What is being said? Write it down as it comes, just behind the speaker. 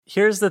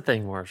Here's the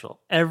thing,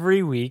 Marshall.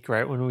 Every week,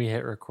 right when we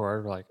hit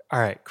record, we're like, all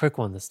right, quick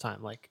one this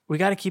time. Like, we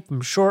got to keep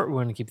them short. We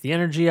want to keep the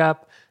energy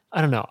up.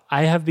 I don't know.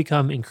 I have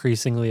become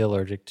increasingly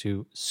allergic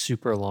to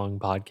super long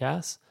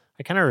podcasts.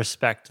 I kind of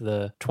respect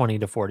the 20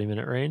 to 40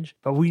 minute range,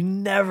 but we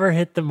never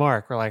hit the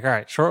mark. We're like, all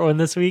right, short one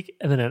this week.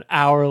 And then an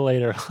hour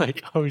later,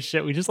 like, oh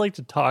shit, we just like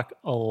to talk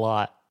a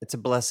lot. It's a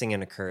blessing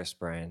and a curse,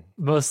 Brian.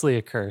 Mostly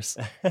a curse.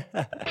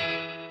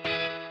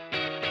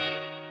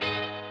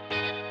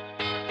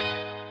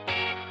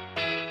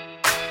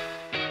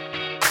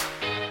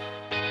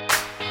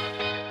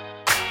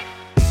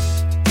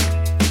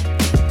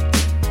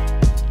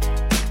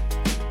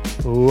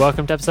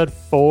 Welcome to episode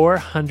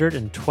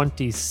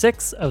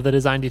 426 of the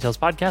Design Details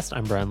Podcast.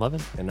 I'm Brian Levin.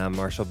 And I'm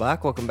Marshall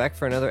Bach. Welcome back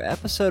for another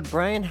episode.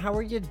 Brian, how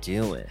are you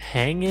doing?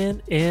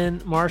 Hanging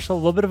in, Marshall. A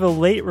little bit of a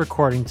late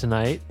recording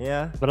tonight.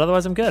 Yeah. But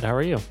otherwise, I'm good. How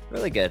are you?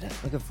 Really good.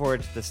 Looking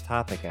forward to this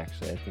topic,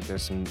 actually. I think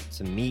there's some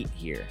meat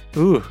here.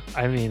 Ooh,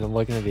 I mean, I'm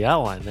looking at the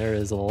outline. There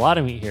is a lot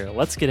of meat here.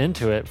 Let's get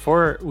into it.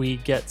 Before we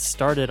get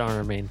started on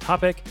our main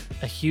topic,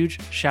 a huge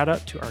shout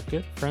out to our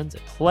good friends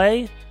at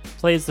Play.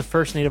 Play is the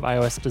first native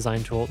iOS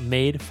design tool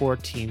made for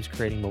teams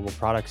creating mobile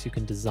products. You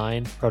can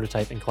design,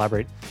 prototype, and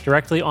collaborate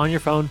directly on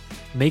your phone,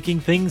 making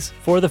things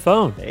for the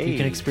phone. Hey. You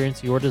can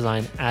experience your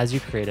design as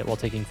you create it while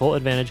taking full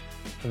advantage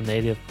of the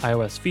native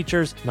iOS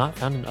features not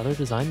found in other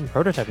design and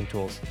prototyping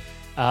tools.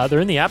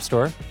 They're in the App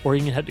Store, or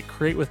you can head to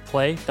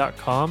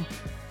createwithplay.com,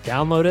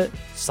 download it,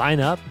 sign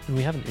up, and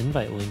we have an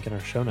invite link in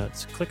our show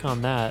notes. Click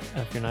on that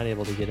if you're not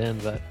able to get in,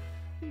 but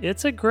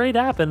it's a great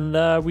app, and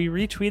we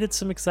retweeted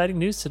some exciting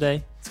news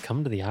today. It's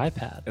coming to the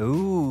iPad.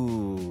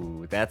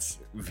 Ooh, that's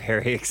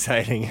very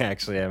exciting,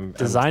 actually. I'm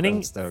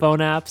Designing stoked. phone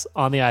apps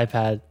on the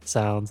iPad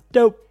sounds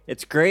dope.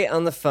 It's great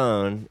on the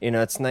phone. You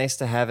know, it's nice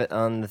to have it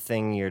on the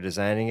thing you're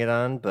designing it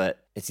on, but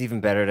it's even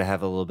better to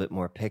have a little bit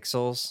more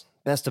pixels.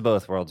 Best of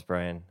both worlds,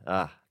 Brian.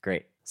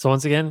 Great. So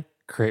once again,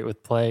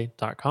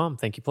 createwithplay.com.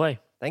 Thank you, Play.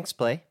 Thanks,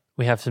 Play.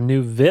 We have some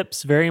new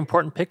VIPs, very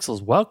important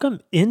pixels.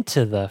 Welcome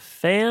into the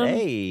fam.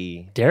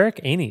 Hey.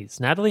 Derek Anes,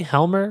 Natalie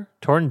Helmer,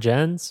 Torn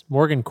Jens,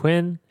 Morgan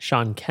Quinn,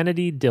 Sean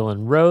Kennedy,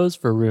 Dylan Rose,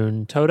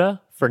 Varun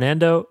Toda,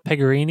 Fernando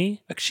Pegarini,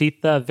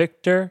 Akshitha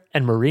Victor,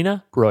 and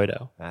Marina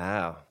Broido.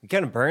 Wow. You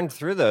kind of burned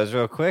through those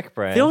real quick,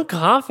 Brian. Feeling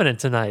confident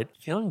tonight.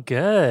 Feeling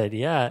good.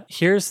 Yeah.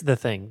 Here's the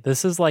thing.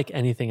 This is like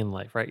anything in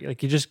life, right?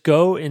 Like you just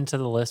go into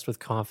the list with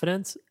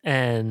confidence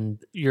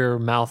and your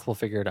mouth will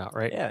figure it out,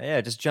 right?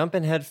 Yeah. Just jump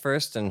in head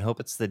first and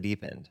hope it's the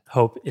deep end.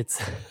 Hope it's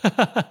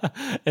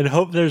and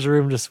hope there's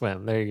room to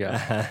swim. There you go.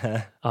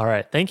 All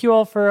right. Thank you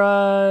all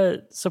for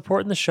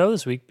supporting the show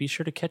this week. Be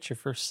sure to catch your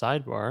first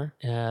sidebar.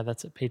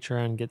 That's at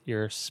Patreon. Get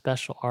your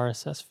special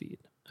RSS feed.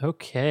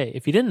 Okay.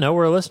 If you didn't know,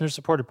 we're a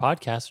listener-supported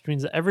podcast, which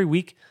means that every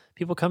week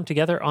people come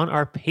together on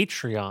our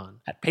Patreon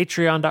at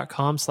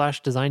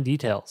patreon.com/design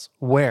details,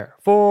 where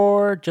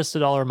for just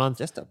 $1 a month,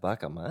 Just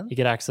 $1 a month? you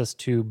get access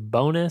to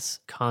bonus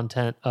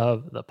content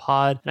of the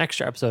pod, an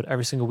extra episode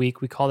every single week.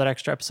 We call that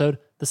extra episode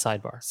the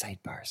Sidebar.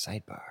 Sidebar.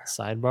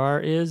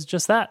 Sidebar is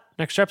just that,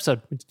 an extra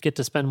episode. We get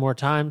to spend more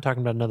time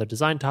talking about another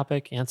design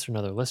topic, answer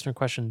another listener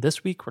question.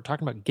 This week, we're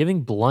talking about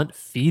giving blunt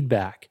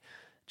feedback.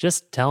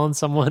 Just telling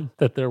someone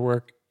that their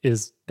work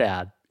is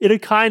bad in a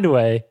kind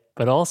way,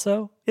 but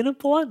also in a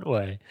blunt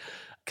way.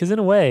 Because in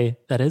a way,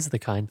 that is the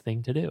kind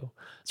thing to do.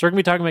 So we're going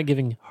to be talking about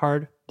giving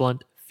hard,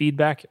 blunt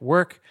feedback at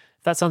work.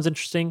 If that sounds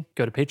interesting,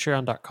 go to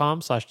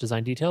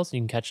patreon.com/design details. You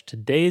can catch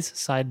today's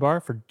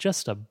sidebar for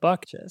just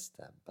 $1.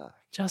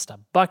 Just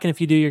 $1. And if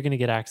you do, you're going to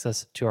get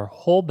access to our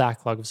whole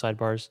backlog of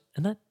sidebars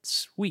and that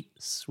sweet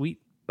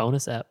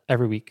bonus app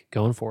every week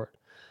going forward.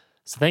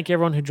 So thank you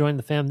everyone who joined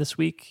the fam this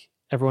week.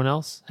 Everyone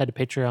else, head to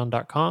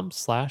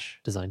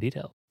patreon.com/design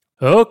detail.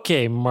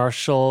 Okay,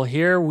 Marshall,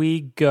 here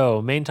we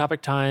go. Main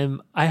topic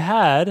time. I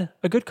had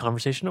a good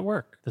conversation at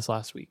work this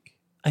last week.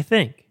 I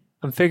think.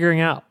 I'm figuring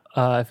out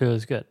if it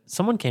was good.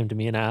 Someone came to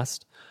me and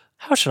asked,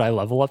 how should I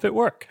level up at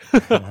work?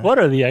 What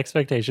are the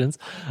expectations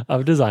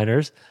of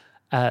designers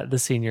at the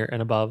senior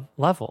and above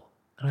level?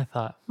 And I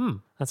thought,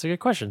 that's a good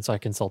question. So I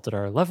consulted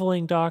our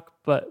leveling doc,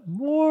 but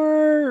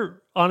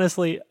more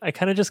honestly, I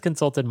kind of just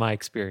consulted my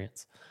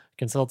experience.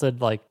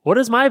 Consulted like, what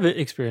has my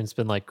experience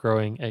been like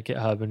growing at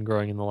GitHub and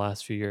growing in the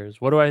last few years?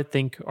 What do I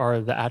think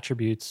are the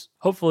attributes,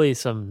 hopefully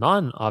some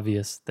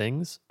non-obvious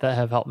things that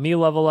have helped me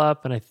level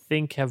up and I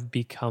think have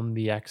become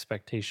the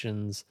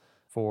expectations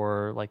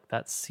for like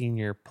that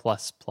senior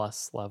plus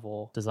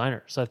level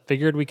designer. So I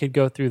figured we could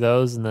go through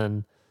those, and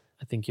then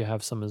I think you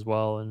have some as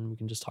well, and we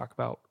can just talk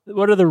about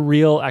what are the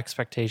real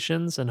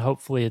expectations, and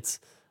hopefully it's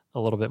a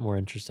little bit more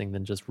interesting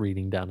than just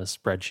reading down a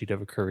spreadsheet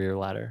of a career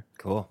ladder.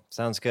 Cool.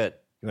 Sounds good.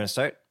 You want to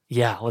start?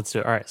 Yeah, let's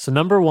do it. All right. So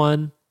number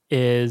one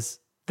is,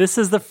 this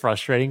is the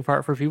frustrating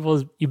part for people,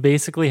 is you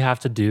basically have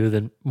to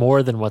do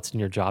more than what's in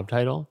your job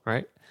title,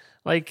 right?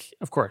 Like,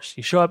 of course,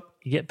 you show up,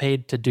 you get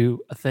paid to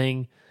do a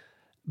thing,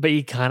 but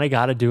you kind of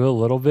got to do a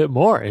little bit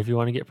more if you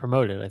want to get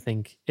promoted. I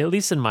think, at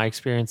least in my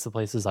experience, the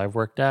places I've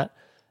worked at,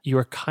 you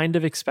are kind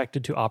of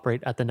expected to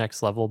operate at the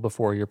next level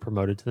before you're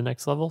promoted to the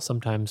next level,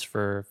 sometimes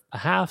for a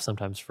half,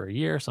 sometimes for a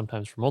year,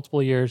 sometimes for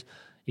multiple years.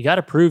 You got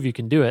to prove you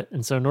can do it.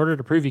 And so in order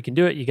to prove you can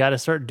do it, you got to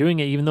start doing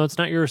it even though it's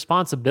not your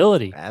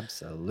responsibility.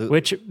 Absolutely.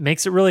 Which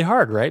makes it really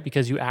hard, right?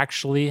 Because you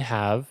actually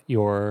have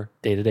your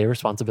day-to-day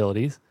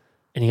responsibilities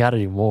and you got to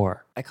do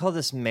more. I call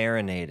this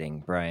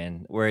marinating,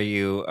 Brian, where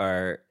you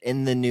are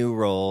in the new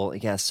role. You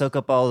got to soak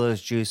up all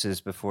those juices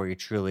before you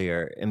truly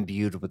are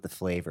imbued with the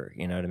flavor.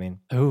 You know what I mean?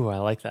 Oh, I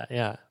like that.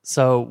 Yeah.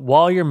 So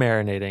while you're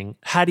marinating,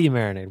 how do you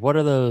marinate? What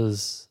are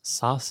those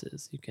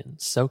sauces you can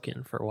soak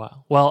in for a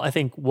while? Well, I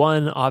think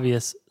one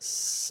obvious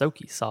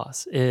soaky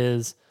sauce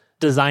is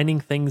designing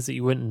things that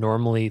you wouldn't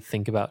normally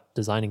think about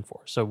designing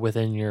for. So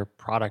within your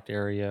product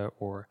area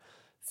or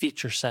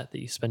feature set that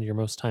you spend your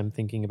most time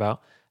thinking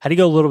about, how do you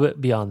go a little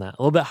bit beyond that,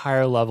 a little bit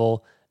higher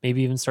level,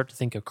 maybe even start to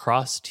think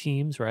across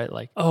teams, right?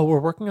 Like, oh, we're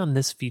working on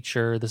this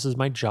feature. This is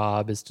my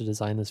job, is to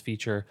design this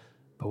feature.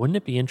 But wouldn't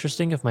it be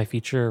interesting if my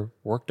feature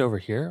worked over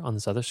here on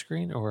this other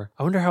screen? Or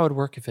I wonder how it would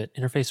work if it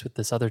interfaced with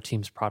this other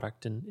team's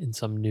product in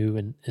some new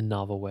and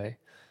novel way.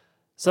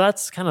 So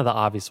that's kind of the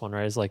obvious one,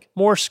 right? Is like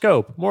more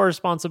scope, more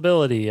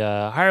responsibility,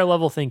 higher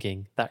level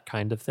thinking, that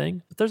kind of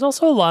thing. But there's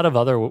also a lot of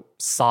other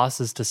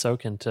sauces to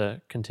soak in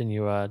to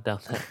continue down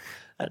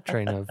that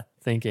train of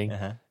thinking.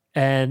 Uh-huh.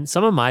 And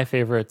some of my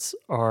favorites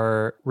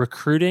are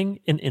recruiting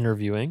and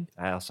interviewing.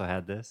 I also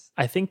had this.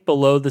 I think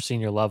below the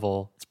senior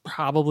level, it's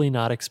probably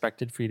not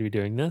expected for you to be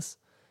doing this.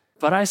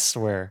 But I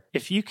swear,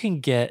 if you can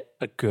get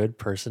a good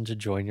person to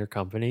join your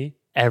company,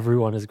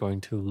 everyone is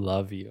going to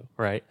love you,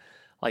 right?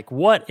 Like,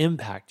 what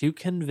impact? You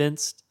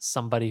convinced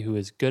somebody who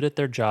is good at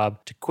their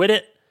job to quit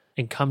it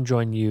and come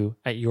join you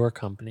at your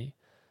company.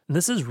 And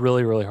this is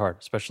really, really hard,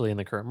 especially in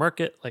the current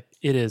market. Like,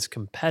 it is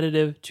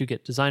competitive to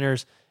get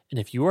designers. And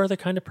if you are the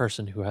kind of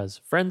person who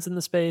has friends in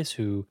the space,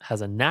 who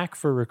has a knack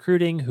for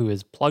recruiting, who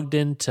is plugged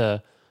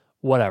into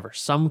whatever,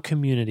 some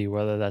community,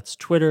 whether that's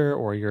Twitter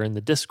or you're in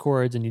the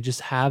Discords, and you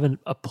just have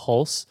a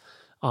pulse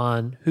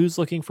on who's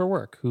looking for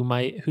work,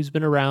 who's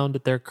been around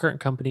at their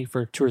current company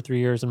for 2 or 3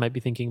 years and might be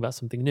thinking about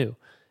something new.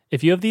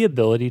 If you have the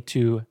ability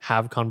to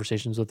have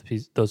conversations with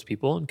those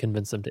people and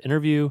convince them to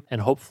interview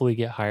and hopefully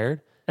get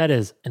hired, that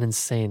is an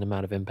insane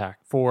amount of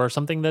impact for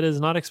something that is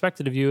not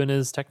expected of you and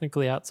is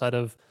technically outside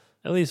of,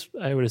 at least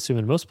I would assume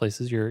in most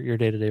places, your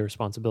day-to-day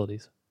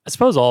responsibilities. I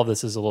suppose all of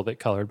this is a little bit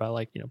colored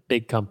by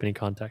big company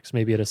context.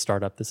 Maybe at a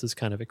startup, this is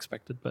kind of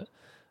expected. But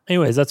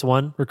anyways, that's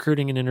one,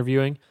 recruiting and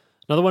interviewing.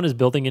 Another one is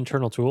building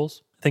internal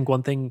tools. I think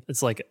one thing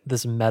is like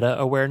this meta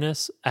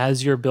awareness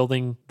as you're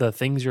building the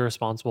things you're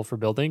responsible for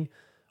building.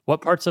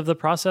 What parts of the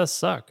process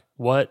suck?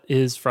 What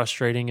is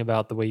frustrating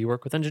about the way you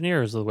work with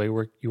engineers, or the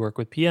way you work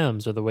with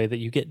PMs, or the way that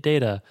you get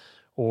data,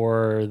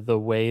 or the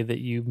way that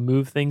you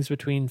move things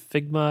between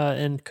Figma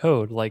and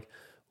code? Like,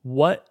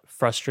 what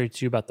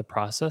frustrates you about the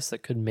process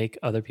that could make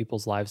other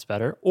people's lives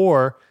better?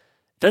 Or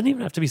it doesn't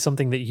even have to be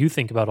something that you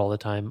think about all the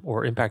time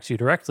or impacts you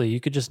directly. You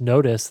could just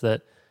notice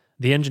that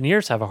the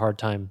engineers have a hard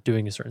time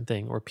doing a certain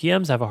thing, or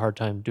PMs have a hard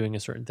time doing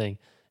a certain thing.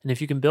 And if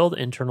you can build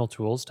internal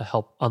tools to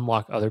help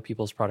unlock other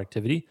people's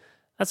productivity,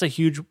 that's a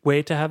huge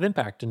way to have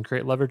impact and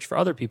create leverage for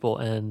other people.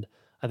 And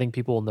I think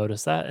people will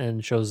notice that,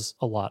 and shows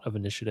a lot of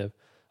initiative.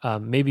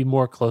 Maybe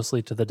more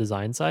closely to the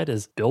design side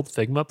is build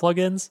Figma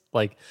plugins.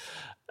 Like,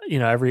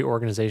 every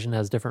organization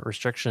has different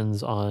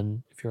restrictions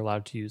on if you're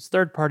allowed to use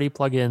third-party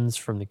plugins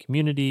from the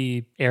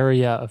community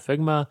area of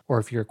Figma, or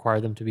if you require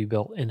them to be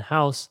built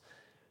in-house.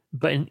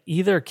 But in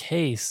either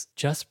case,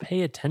 just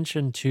pay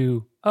attention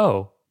to,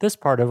 this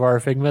part of our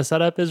Figma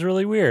setup is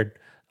really weird.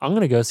 I'm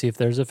going to go see if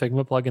there's a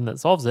Figma plugin that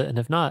solves it. And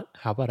if not,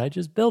 how about I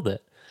just build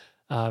it?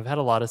 I've had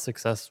a lot of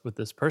success with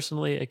this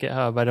personally at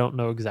GitHub. I don't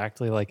know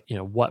exactly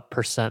what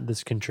percent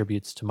this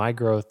contributes to my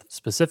growth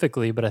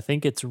specifically, but I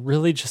think it's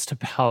really just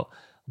about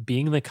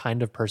being the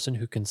kind of person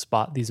who can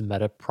spot these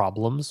meta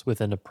problems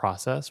within a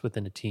process,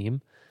 within a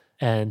team,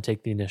 and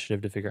take the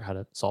initiative to figure out how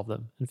to solve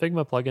them. And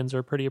Figma plugins are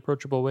a pretty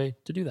approachable way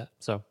to do that.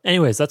 So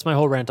anyways, that's my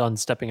whole rant on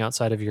stepping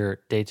outside of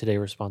your day-to-day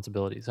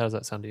responsibilities. How does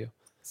that sound to you?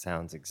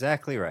 Sounds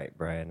exactly right,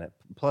 Brian.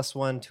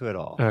 +1 to it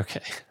all. Okay.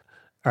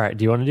 All right.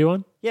 Do you want to do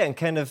one? Yeah, and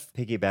kind of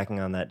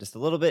piggybacking on that just a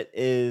little bit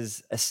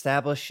is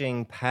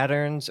establishing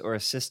patterns or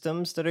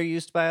systems that are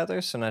used by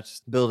others. So not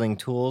just building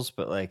tools,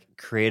 but like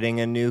creating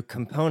a new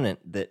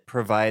component that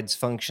provides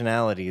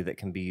functionality that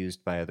can be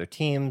used by other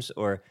teams,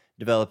 or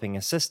developing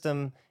a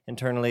system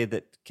internally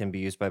that can be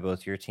used by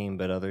both your team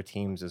but other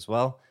teams as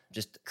well.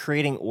 Just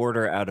creating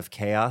order out of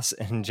chaos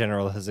in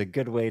general is a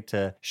good way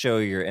to show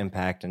your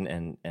impact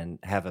and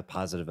have a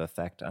positive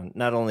effect on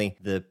not only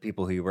the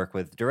people who you work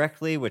with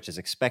directly, which is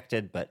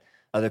expected, but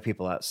other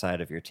people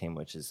outside of your team,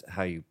 which is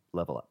how you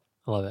level up.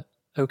 I love it.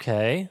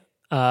 Okay.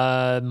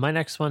 My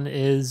next one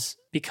is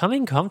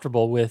becoming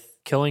comfortable with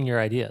killing your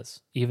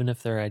ideas, even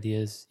if they're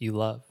ideas you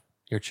love,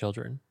 your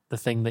children. The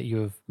thing that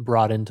you have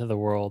brought into the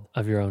world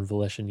of your own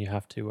volition, you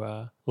have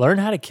to learn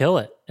how to kill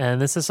it.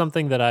 And this is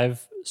something that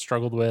I've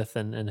struggled with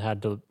and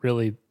had to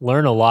really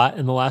learn a lot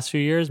in the last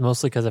few years,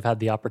 mostly because I've had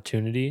the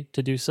opportunity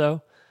to do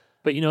so.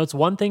 But, it's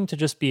one thing to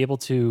just be able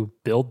to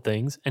build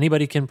things.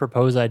 Anybody can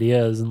propose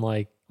ideas and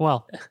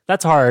well,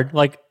 that's hard.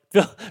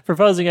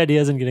 Proposing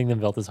ideas and getting them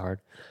built is hard.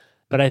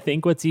 But I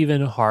think what's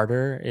even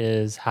harder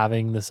is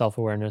having the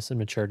self-awareness and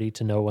maturity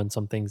to know when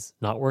something's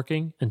not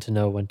working and to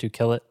know when to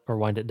kill it or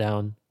wind it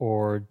down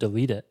or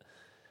delete it.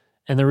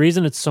 And the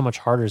reason it's so much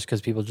harder is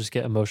because people just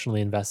get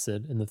emotionally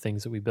invested in the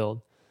things that we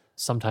build.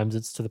 Sometimes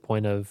it's to the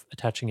point of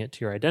attaching it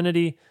to your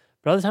identity,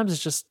 but other times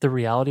it's just the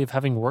reality of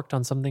having worked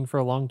on something for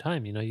a long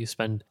time. You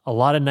spend a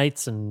lot of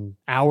nights and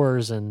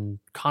hours and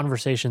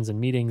conversations and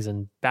meetings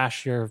and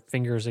bash your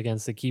fingers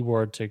against the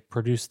keyboard to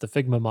produce the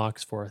Figma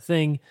mocks for a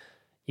thing.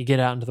 You get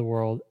out into the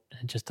world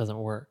and it just doesn't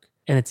work.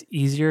 And it's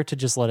easier to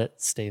just let it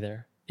stay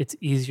there. It's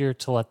easier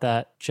to let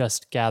that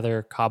just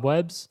gather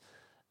cobwebs.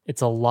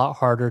 It's a lot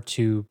harder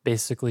to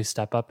basically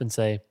step up and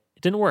say,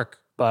 it didn't work.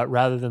 But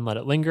rather than let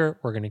it linger,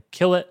 we're going to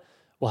kill it.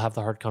 We'll have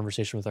the hard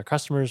conversation with our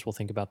customers. We'll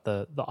think about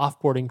the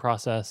offboarding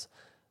process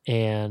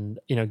and,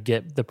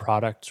 get the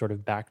product sort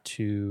of back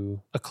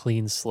to a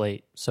clean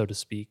slate, so to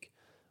speak,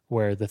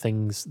 where the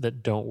things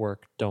that don't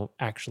work don't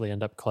actually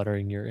end up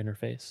cluttering your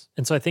interface.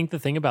 And so I think the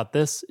thing about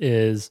this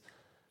is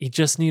you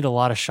just need a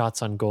lot of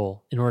shots on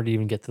goal in order to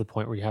even get to the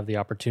point where you have the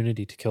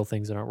opportunity to kill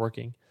things that aren't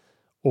working,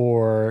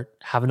 or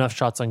have enough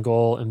shots on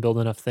goal and build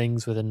enough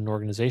things within an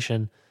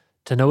organization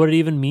to know what it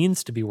even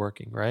means to be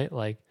working,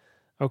 right?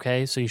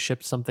 Okay, so you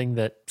shipped something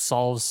that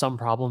solves some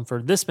problem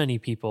for this many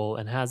people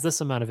and has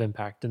this amount of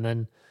impact. And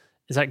then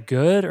is that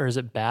good or is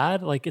it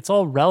bad? It's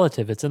all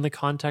relative. It's in the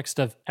context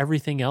of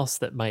everything else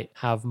that might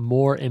have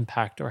more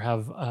impact or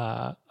have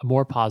a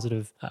more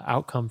positive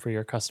outcome for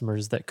your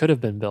customers that could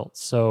have been built.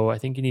 So I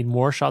think you need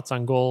more shots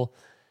on goal.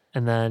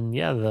 And then,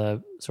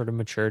 the sort of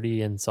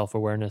maturity and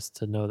self-awareness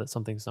to know that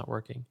something's not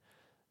working.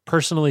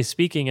 Personally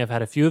speaking, I've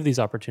had a few of these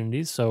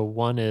opportunities. So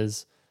one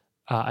is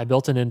I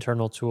built an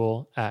internal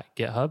tool at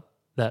GitHub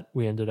that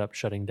we ended up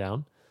shutting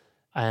down.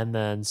 And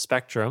then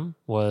Spectrum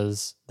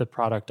was the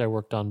product I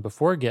worked on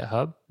before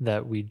GitHub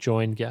that we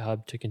joined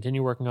GitHub to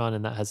continue working on.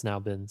 And that has now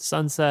been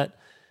sunset.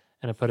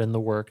 And I put in the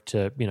work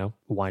to,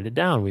 wind it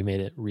down. We made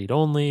it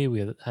read-only. We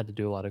had to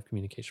do a lot of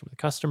communication with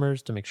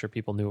customers to make sure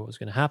people knew what was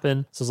going to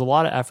happen. So there's a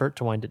lot of effort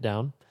to wind it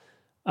down.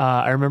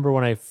 I remember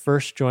when I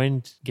first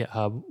joined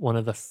GitHub, one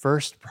of the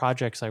first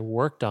projects I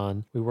worked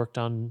on,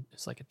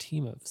 it's like a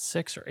team of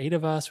 6 or 8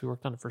 of us. We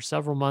worked on it for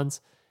several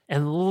months.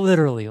 And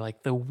literally,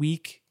 the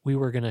week we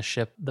were going to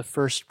ship the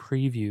first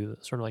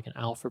preview, sort of like an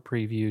alpha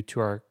preview to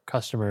our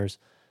customers,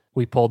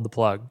 we pulled the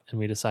plug and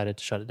we decided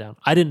to shut it down.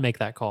 I didn't make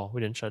that call. We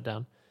didn't shut it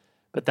down.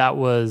 But that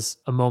was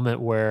a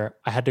moment where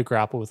I had to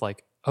grapple with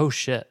oh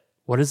shit,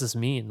 what does this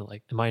mean?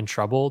 Am I in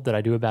trouble? Did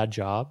I do a bad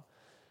job?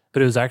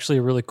 But it was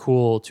actually really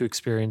cool to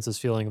experience this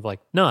feeling of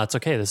no, it's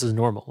okay. This is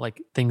normal.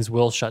 Things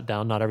will shut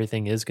down. Not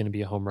everything is going to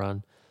be a home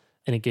run.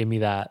 And it gave me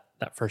that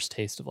first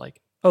taste of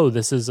oh,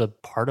 this is a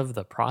part of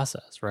the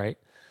process, right?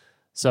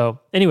 So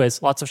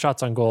anyways, lots of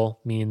shots on goal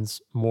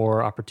means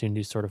more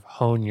opportunities to sort of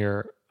hone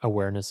your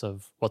awareness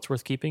of what's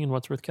worth keeping and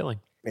what's worth killing.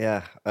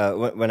 Yeah.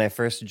 When I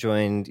first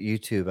joined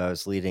YouTube, I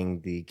was leading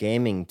the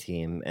gaming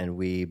team, and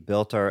we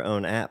built our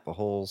own app, a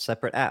whole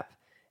separate app.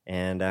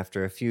 And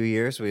after a few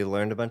years, we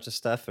learned a bunch of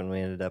stuff, and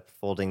we ended up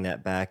folding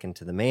that back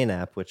into the main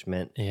app, which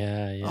meant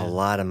a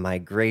lot of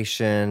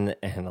migration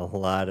and a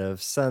lot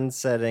of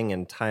sunsetting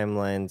and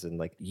timelines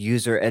and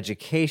user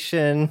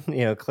education,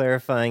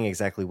 clarifying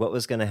exactly what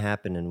was going to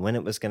happen and when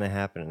it was going to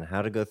happen and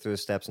how to go through the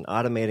steps and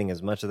automating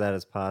as much of that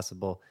as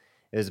possible.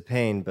 It was a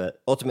pain, but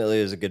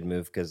ultimately it was a good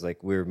move because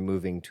we're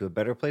moving to a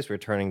better place. We're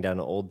turning down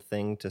an old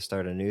thing to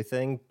start a new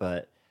thing,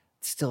 but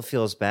it still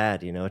feels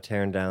bad,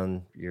 tearing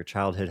down your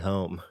childhood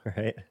home,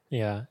 right?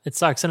 Yeah, it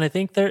sucks. And I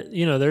think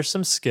there's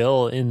some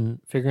skill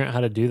in figuring out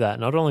how to do that,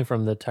 not only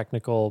from the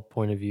technical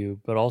point of view,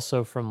 but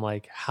also from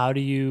how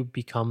do you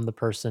become the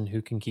person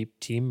who can keep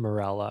team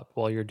morale up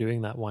while you're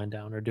doing that wind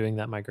down or doing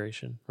that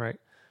migration, right?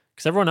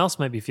 Because everyone else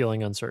might be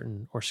feeling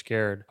uncertain or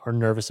scared or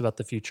nervous about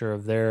the future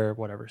of their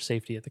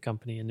safety at the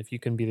company. And if you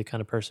can be the kind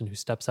of person who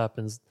steps up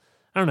and,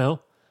 I don't know,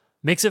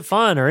 makes it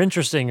fun or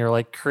interesting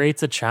or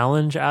creates a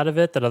challenge out of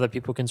it that other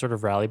people can sort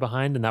of rally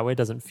behind, and that way it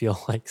doesn't feel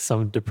like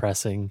some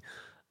depressing,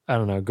 I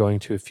don't know, going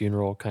to a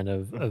funeral kind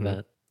of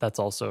event. That's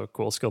also a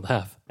cool skill to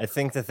have. I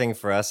think the thing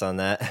for us on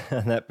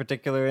that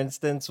particular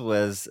instance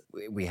was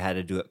we had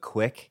to do it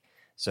quick.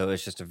 So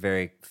it's just a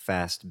very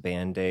fast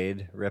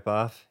Band-Aid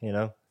ripoff,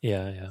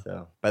 Yeah.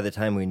 So by the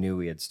time we knew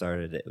we had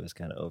started, it was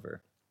kind of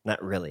over.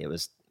 Not really. It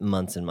was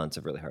months and months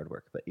of really hard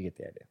work, but you get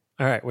the idea.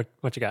 All right.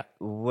 What you got?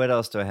 What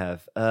else do I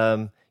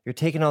have? You're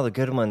taking all the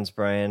good ones,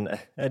 Brian.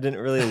 I didn't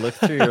really look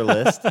through your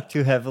list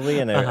too heavily,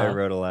 and I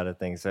wrote a lot of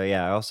things. So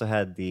yeah, I also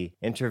had the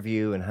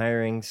interview and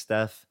hiring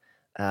stuff.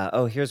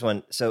 Here's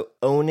one. So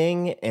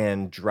owning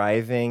and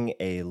driving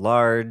a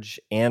large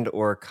and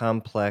or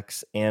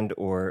complex and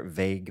or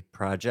vague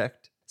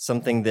project,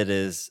 something that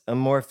is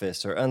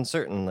amorphous or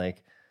uncertain,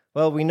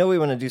 well, we know we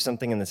want to do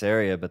something in this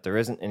area, but there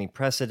isn't any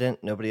precedent.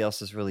 Nobody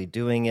else is really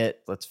doing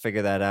it. Let's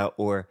figure that out.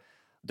 Or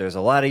there's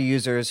a lot of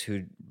users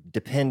who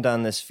depend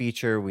on this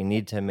feature. We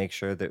need to make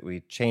sure that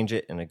we change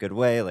it in a good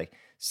way.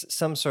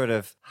 some sort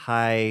of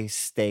high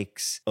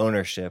stakes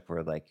ownership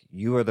where like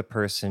you are the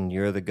person,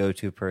 you're the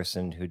go-to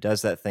person who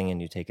does that thing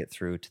and you take it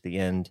through to the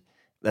end.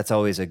 That's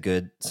always a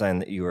good sign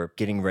that you are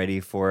getting ready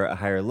for a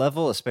higher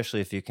level,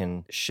 especially if you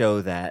can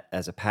show that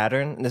as a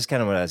pattern. And this is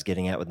kind of what I was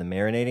getting at with the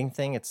marinating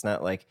thing. It's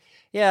not like,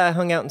 yeah, I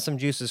hung out in some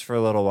juices for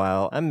a little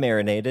while, I'm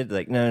marinated.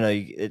 Like, no,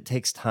 it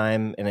takes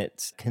time and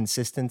it's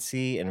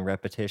consistency and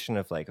repetition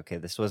of like, okay,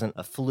 this wasn't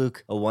a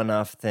fluke, a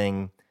one-off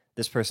thing.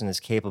 This person is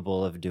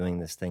capable of doing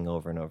this thing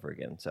over and over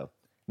again. So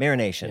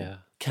marination. Yeah.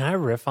 Can I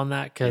riff on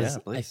that? Because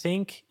Yeah, please. I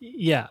think,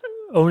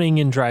 owning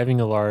and driving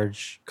a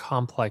large,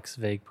 complex,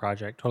 vague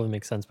project totally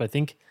makes sense. But I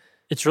think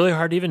it's really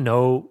hard to even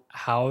know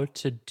how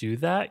to do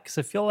that. Because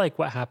I feel like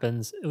what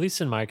happens, at least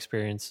in my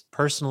experience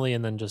personally,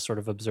 and then just sort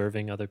of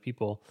observing other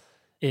people,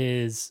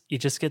 is you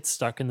just get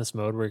stuck in this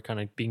mode where you're kind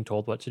of being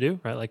told what to do,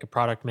 right? Like a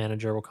product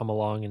manager will come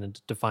along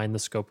and define the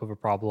scope of a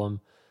problem,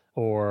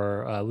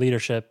 or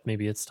leadership,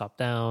 maybe it's top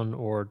down,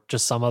 or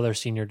just some other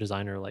senior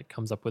designer like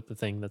comes up with the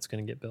thing that's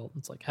going to get built.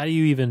 It's like, how do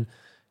you even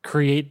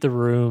create the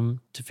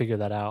room to figure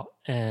that out?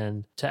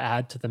 And to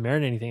add to the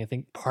marinating thing, I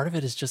think part of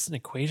it is just an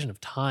equation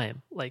of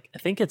time. Like, I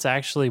think it's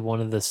actually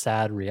one of the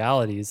sad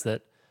realities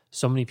that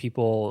so many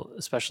people,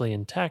 especially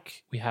in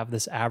tech, we have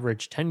this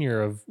average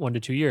tenure of 1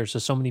 to 2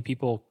 years. So many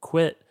people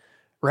quit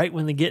right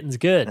when the getting's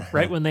good,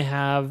 right when they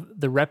have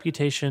the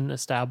reputation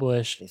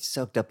established. They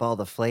soaked up all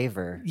the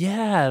flavor.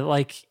 Yeah,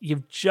 like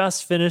you've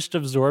just finished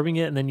absorbing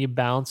it and then you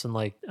bounce and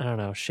like, I don't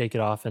know, shake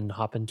it off and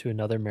hop into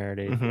another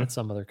marinade at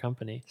some other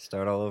company.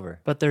 Start all over.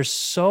 But there's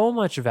so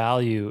much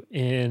value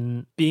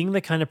in being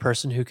the kind of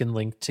person who can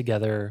link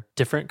together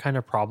different kind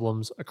of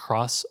problems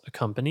across a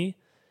company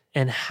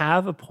and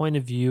have a point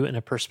of view and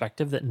a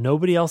perspective that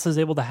nobody else is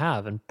able to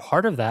have. And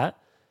part of that,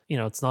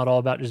 it's not all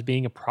about just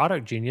being a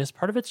product genius.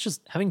 Part of it's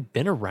just having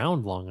been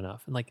around long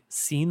enough and like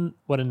seen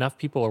what enough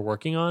people are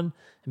working on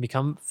and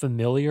become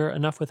familiar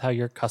enough with how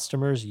your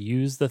customers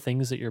use the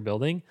things that you're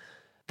building,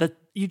 that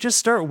you just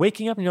start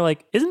waking up and you're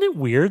like, isn't it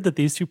weird that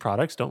these two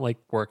products don't like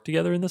work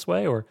together in this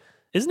way? Or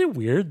isn't it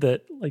weird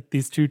that like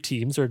these two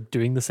teams are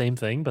doing the same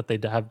thing, but they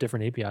have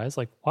different APIs?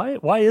 Like,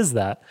 why is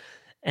that?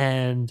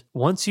 And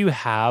once you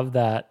have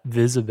that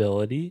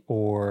visibility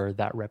or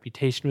that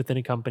reputation within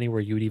a company where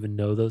you would even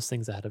know those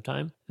things ahead of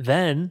time,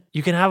 then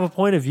you can have a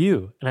point of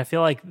view. And I feel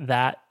like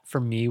that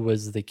for me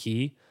was the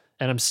key.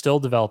 And I'm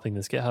still developing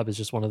this. GitHub is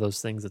just one of those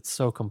things that's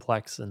so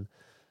complex and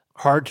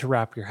hard to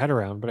wrap your head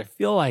around. But I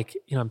feel like,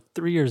 I'm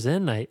 3 years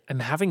in, I'm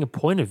having a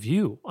point of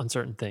view on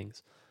certain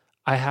things.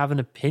 I have an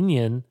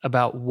opinion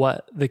about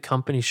what the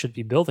company should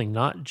be building,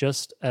 not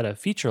just at a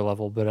feature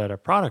level, but at a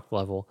product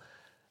level.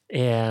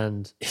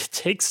 And it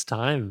takes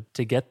time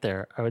to get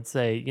there. I would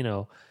say,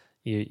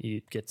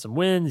 you get some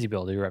wins, you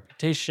build your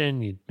reputation,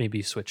 you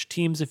maybe switch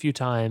teams a few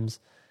times,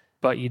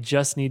 but you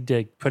just need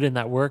to put in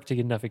that work to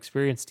get enough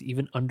experience to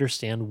even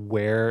understand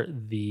where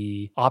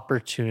the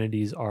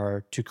opportunities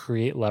are to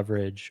create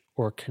leverage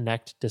or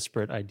connect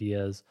disparate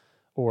ideas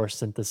or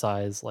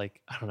synthesize,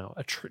 like, I don't know,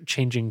 a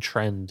changing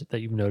trend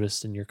that you've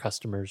noticed in your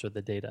customers or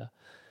the data.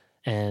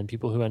 And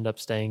people who end up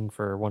staying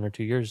for 1 or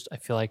 2 years, I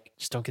feel like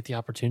just don't get the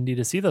opportunity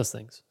to see those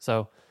things.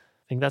 So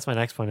I think that's my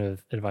next point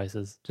of advice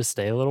is just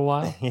stay a little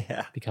while,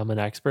 become an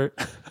expert.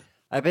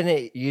 I've been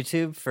at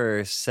YouTube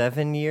for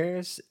 7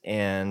 years,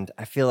 and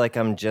I feel like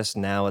I'm just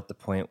now at the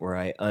point where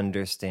I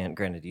understand.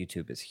 Granted,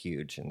 YouTube is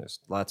huge and there's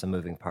lots of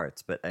moving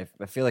parts, but I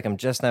feel like I'm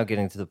just now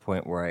getting to the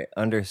point where I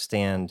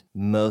understand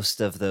most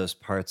of those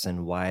parts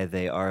and why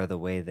they are the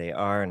way they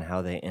are and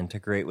how they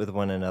integrate with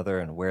one another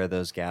and where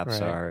those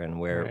gaps are and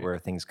where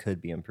things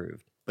could be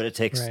improved. But it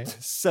takes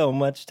so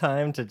much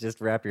time to just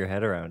wrap your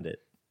head around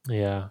it.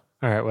 Yeah.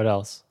 All right. What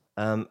else?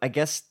 I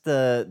guess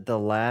the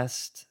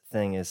last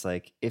thing is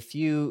like, if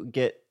you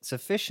get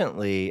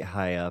sufficiently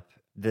high up,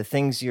 the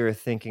things you're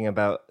thinking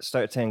about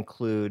start to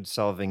include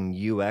solving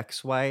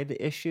UX wide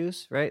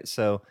issues, right?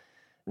 So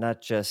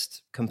not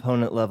just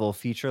component level,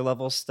 feature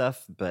level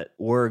stuff, but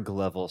org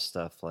level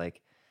stuff.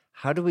 Like,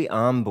 how do we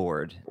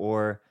onboard,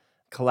 or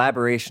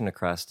collaboration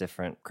across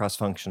different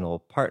cross-functional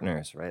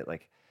partners, right?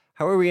 Like,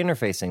 how are we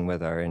interfacing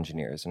with our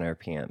engineers and our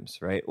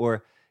PMs, right?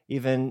 Or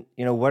even,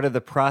 what are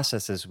the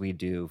processes we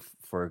do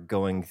for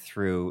going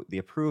through the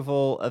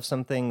approval of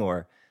something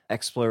or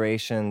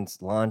explorations,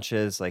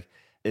 launches? Like,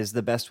 is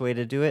the best way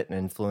to do it and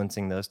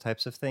influencing those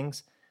types of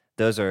things?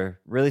 Those are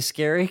really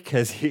scary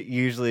because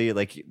usually,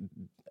 like,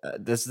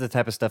 this is the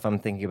type of stuff I'm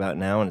thinking about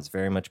now, and it's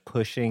very much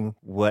pushing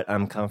what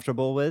I'm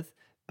comfortable with.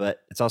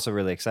 But it's also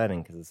really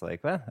exciting because it's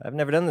like, well, I've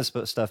never done this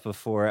stuff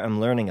before. I'm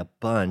learning a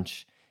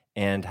bunch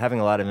and having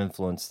a lot of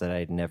influence that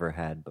I'd never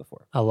had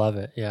before. I love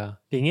it. Yeah.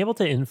 Being able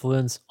to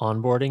influence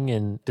onboarding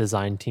and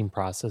design team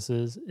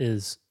processes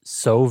is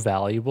so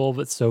valuable,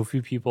 but so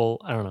few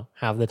people, I don't know,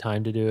 have the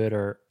time to do it,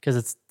 or because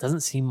it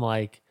doesn't seem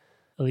like,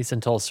 at least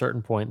until a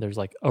certain point, there's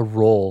like a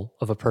role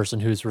of a person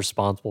who's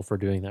responsible for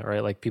doing that,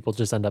 right? Like people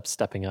just end up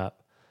stepping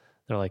up.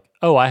 They're like,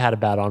 oh, I had a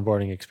bad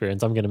onboarding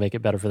experience, I'm going to make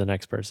it better for the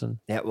next person.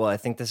 Yeah, well, I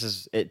think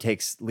it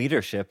takes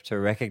leadership to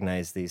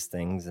recognize these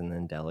things and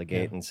then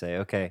delegate and say,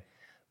 okay,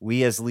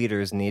 we as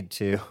leaders need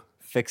to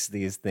fix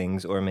these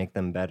things or make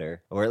them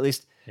better, or at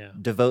least Yeah.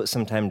 devote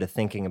some time to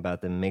thinking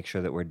about them, make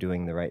sure that we're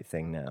doing the right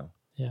thing now.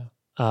 Yeah.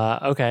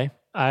 Okay.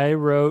 I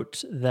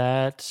wrote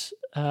that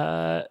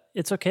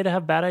it's okay to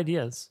have bad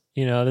ideas.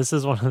 This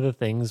is one of the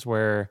things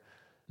where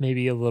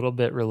maybe a little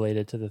bit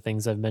related to the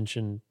things I've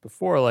mentioned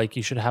before, like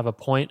you should have a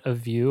point of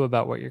view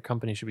about what your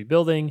company should be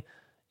building.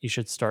 You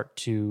should start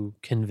to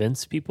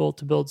convince people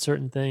to build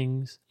certain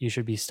things. You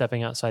should be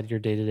stepping outside your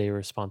day-to-day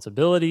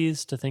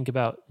responsibilities to think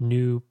about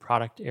new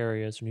product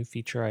areas or new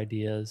feature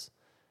ideas.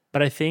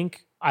 But I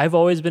think I've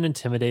always been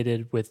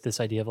intimidated with this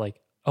idea of like,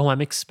 oh, I'm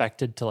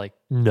expected to like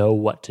know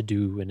what to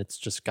do and it's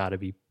just got to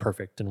be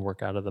perfect and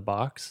work out of the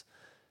box.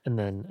 And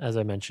then, as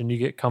I mentioned, you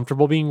get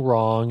comfortable being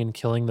wrong and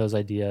killing those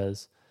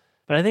ideas.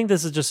 But I think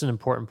this is just an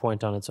important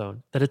point on its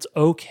own, that it's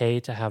okay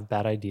to have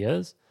bad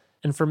ideas.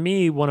 And for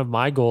me, one of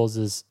my goals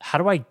is how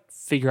do I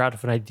figure out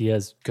if an idea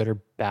is good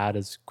or bad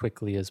as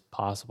quickly as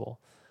possible?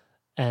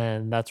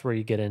 And that's where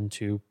you get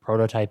into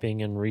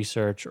prototyping and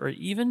research, or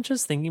even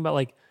just thinking about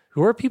like,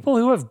 who are people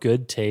who have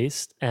good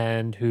taste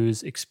and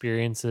whose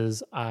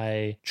experiences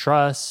I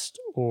trust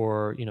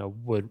or,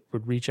 would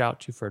reach out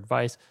to for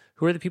advice?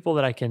 Who are the people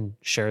that I can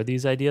share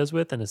these ideas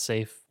with in a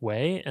safe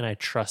way? And I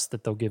trust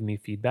that they'll give me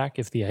feedback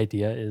if the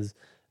idea is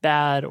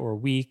bad or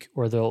weak,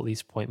 or they'll at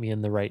least point me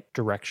in the right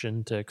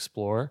direction to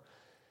explore.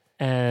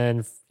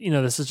 And,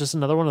 this is just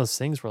another one of those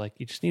things where like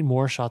you just need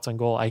more shots on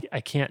goal. I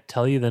can't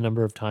tell you the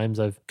number of times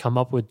I've come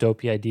up with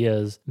dopey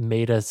ideas,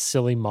 made a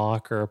silly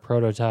mock or a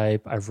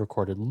prototype. I've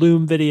recorded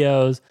Loom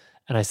videos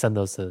and I send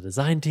those to the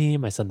design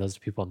team. I send those to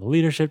people on the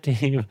leadership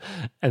team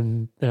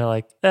and they're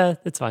like,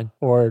 it's fine.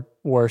 Or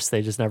worse,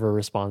 they just never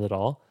respond at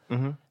all.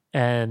 Mm-hmm.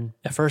 And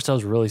at first I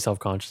was really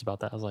self-conscious about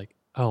that. I was like,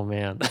 oh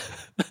man,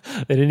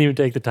 they didn't even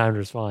take the time to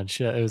respond.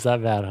 Shit, it was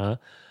that bad, huh?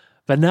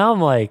 But now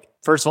I'm like,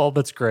 first of all,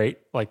 that's great.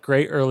 Like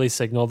great early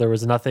signal. There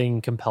was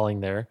nothing compelling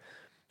there.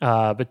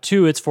 But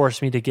two, it's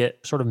forced me to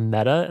get sort of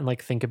meta and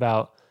like think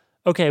about,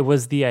 okay,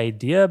 was the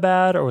idea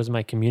bad or was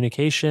my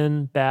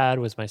communication bad?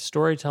 Was my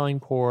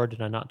storytelling poor?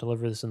 Did I not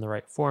deliver this in the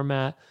right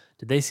format?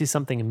 Did they see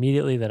something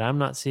immediately that I'm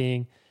not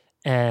seeing?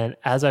 And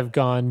as I've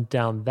gone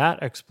down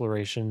that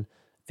exploration,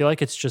 I feel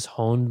like it's just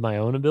honed my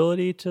own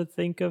ability to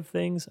think of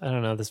things. I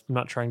don't know. I'm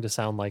not trying to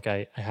sound like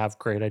I have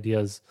great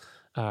ideas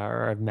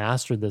or I've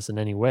mastered this in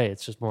any way.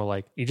 It's just more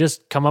like you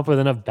just come up with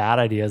enough bad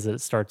ideas that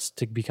it starts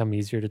to become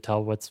easier to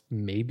tell what's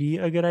maybe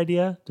a good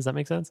idea. Does that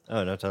make sense?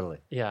 Oh, no, totally.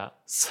 Yeah.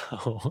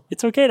 So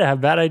it's okay to have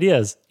bad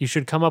ideas. You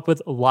should come up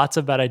with lots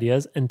of bad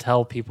ideas and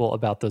tell people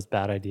about those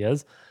bad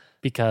ideas,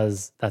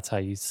 because that's how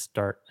you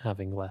start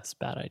having less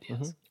bad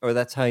ideas. Mm-hmm. Or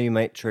that's how you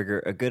might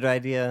trigger a good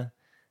idea.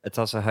 It's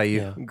also how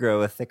you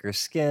grow a thicker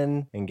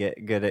skin and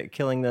get good at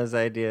killing those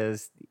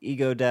ideas.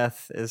 Ego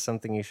death is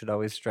something you should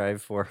always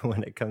strive for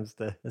when it comes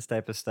to this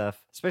type of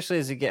stuff, especially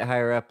as you get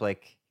higher up.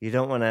 Like you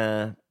don't want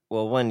to,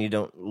 well, one, you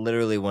don't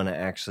literally want to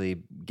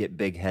actually get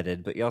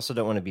big-headed, but you also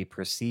don't want to be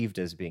perceived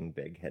as being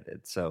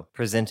big-headed. So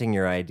presenting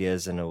your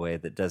ideas in a way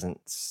that doesn't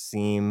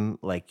seem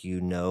like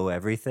you know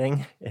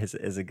everything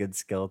is a good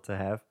skill to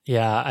have.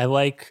 Yeah,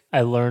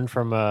 I learned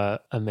from a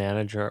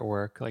manager at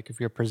work, like if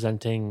you're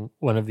presenting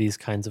one of these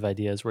kinds of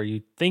ideas where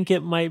you think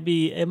it might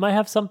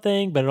have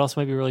something, but it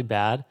also might be really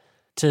bad,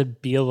 to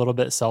be a little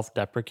bit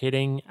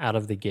self-deprecating out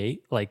of the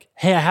gate. Like,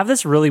 hey, I have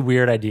this really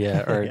weird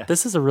idea, or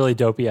this is a really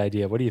dopey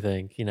idea. What do you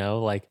think?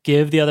 Like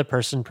give the other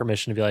person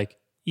permission to be like,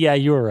 yeah,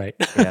 you were right.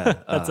 Yeah,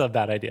 That's a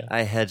bad idea.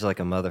 I hedge like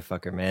a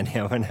motherfucker, man.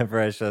 Yeah,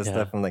 whenever I show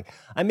stuff, I'm like,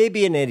 I may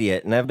be an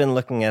idiot, and I've been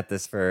looking at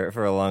this for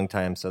a long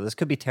time, so this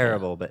could be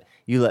terrible, but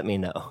you let me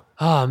know.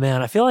 Oh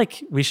man, I feel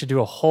like we should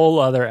do a whole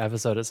other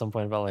episode at some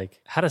point about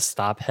like how to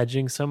stop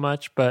hedging so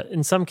much. But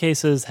in some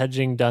cases,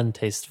 hedging done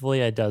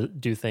tastefully, I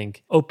do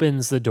think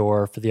opens the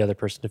door for the other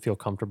person to feel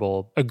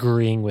comfortable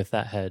agreeing with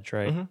that hedge,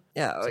 right? Mm-hmm.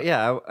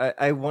 Yeah.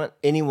 I want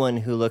anyone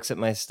who looks at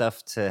my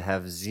stuff to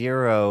have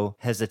zero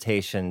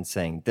hesitation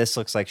saying this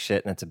looks like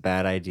shit and it's a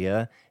bad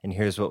idea, and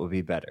here's what would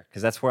be better,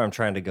 because that's where I'm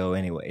trying to go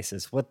anyways.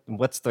 Is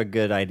what's the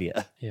good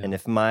idea? Yeah. And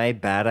if my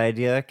bad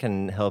idea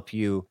can help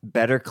you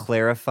better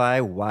clarify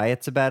why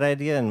it's a bad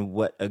idea and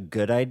what a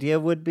good idea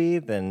would be,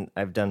 then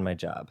I've done my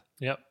job.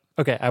 Yep.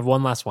 Okay, I have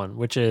one last one,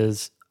 which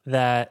is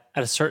that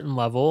at a certain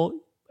level,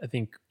 I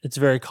think it's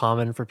very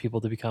common for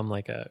people to become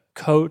like a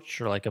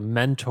coach or like a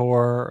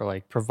mentor or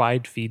like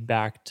provide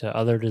feedback to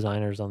other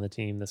designers on the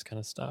team, this kind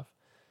of stuff.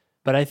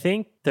 But I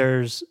think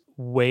there's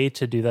a way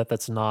to do that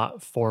that's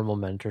not formal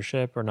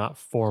mentorship or not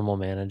formal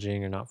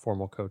managing or not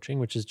formal coaching,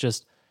 which is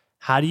just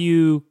how do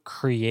you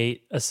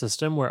create a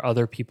system where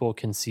other people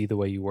can see the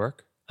way you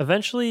work?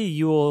 Eventually,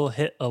 you will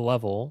hit a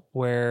level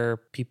where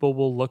people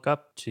will look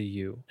up to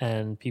you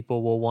and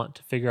people will want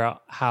to figure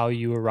out how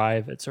you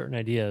arrive at certain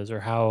ideas,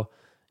 or how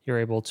you're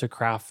able to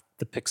craft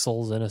the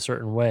pixels in a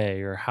certain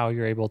way, or how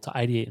you're able to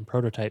ideate and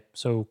prototype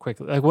so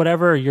quickly. Like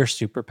whatever your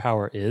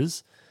superpower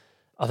is,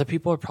 other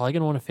people are probably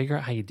going to want to figure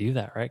out how you do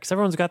that, right? Because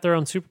everyone's got their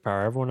own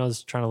superpower. Everyone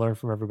is trying to learn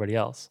from everybody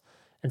else.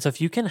 And so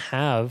if you can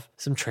have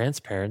some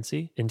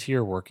transparency into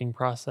your working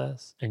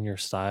process and your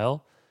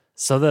style,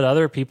 so that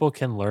other people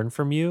can learn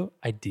from you,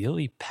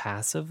 ideally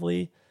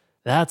passively.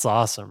 That's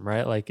awesome,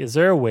 right? Like, is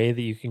there a way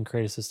that you can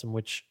create a system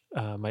which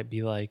might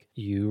be like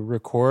you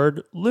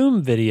record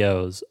Loom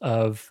videos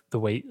of the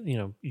way,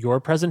 your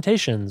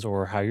presentations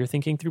or how you're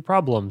thinking through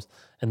problems,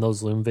 and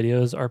those Loom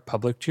videos are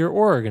public to your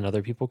org and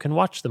other people can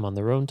watch them on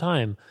their own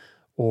time?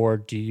 Or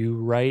do you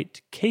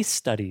write case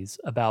studies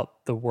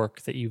about the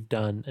work that you've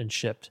done and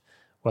shipped,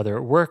 whether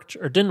it worked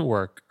or didn't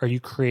work? Are you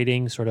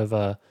creating sort of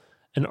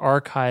an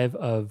archive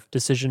of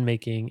decision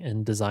making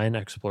and design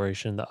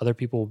exploration that other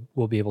people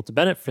will be able to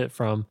benefit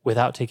from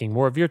without taking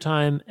more of your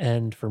time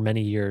and for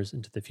many years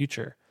into the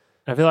future?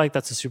 And I feel like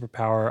that's a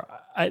superpower.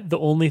 The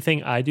only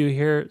thing I do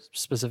here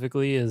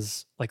specifically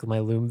is like my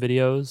Loom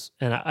videos.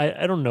 And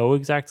I don't know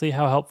exactly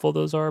how helpful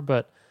those are,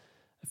 but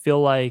I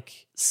feel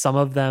like some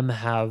of them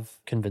have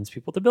convinced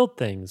people to build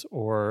things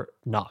or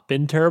not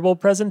been terrible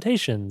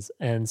presentations.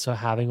 And so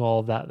having all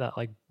of that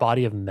like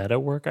body of meta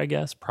work, I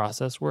guess,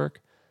 process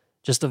work,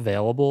 just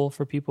available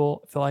for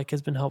people, I feel like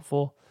has been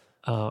helpful.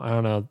 I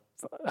don't know.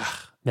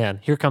 Man,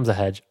 here comes a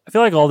hedge. I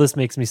feel like all this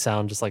makes me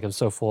sound just like I'm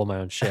so full of my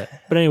own shit.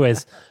 But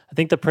anyways, I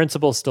think the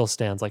principle still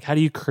stands. Like, how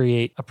do you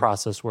create a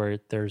process where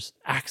there's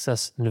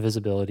access and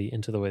visibility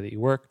into the way that you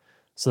work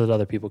so that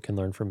other people can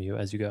learn from you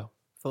as you go?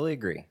 Fully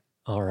agree.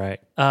 All right.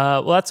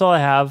 Well, that's all I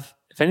have.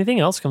 If anything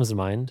else comes to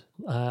mind,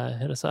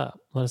 hit us up.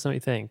 Let us know what you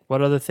think.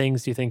 What other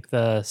things do you think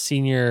the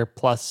senior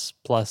plus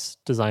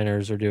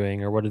designers are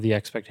doing, or what are the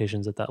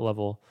expectations at that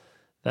level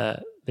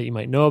that you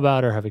might know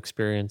about or have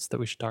experienced that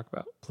we should talk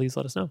about? Please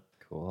let us know.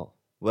 Cool.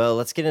 Well,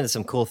 let's get into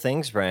some cool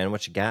things, Brian.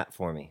 What you got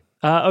for me?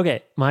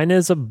 Okay. Mine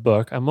is a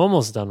book. I'm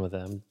almost done with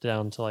it. I'm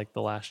down to like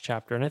the last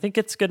chapter, and I think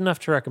it's good enough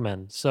to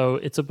recommend. So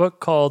it's a book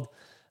called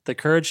The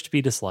Courage to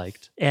be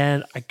Disliked.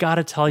 And I got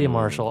to tell you,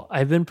 Marshall,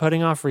 I've been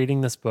putting off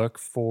reading this book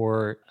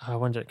for,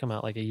 when did it come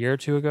out? Like a year or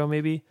two ago,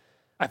 maybe?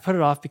 I put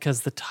it off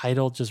because the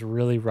title just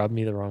really rubbed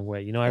me the wrong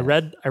way. I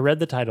read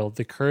the title,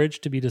 The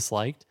Courage to be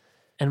Disliked,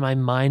 and my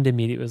mind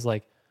immediately was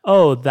like,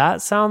 oh,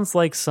 that sounds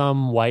like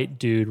some white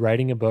dude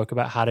writing a book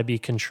about how to be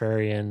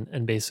contrarian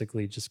and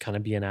basically just kind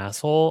of be an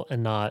asshole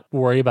and not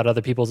worry about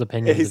other people's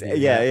opinions.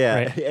 Yeah.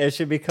 Right? It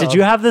should be called... Did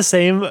you have the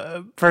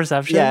same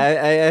perception? Yeah,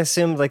 I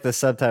assumed like the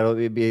subtitle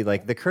would be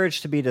like The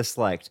Courage to be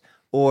Disliked,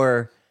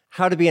 or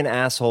How to be an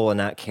Asshole and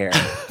Not Care.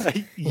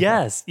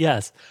 Yes.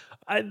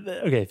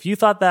 Okay, if you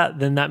thought that,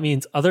 then that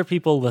means other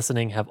people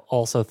listening have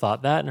also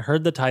thought that and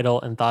heard the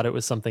title and thought it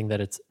was something that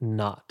it's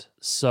not.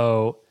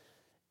 So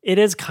it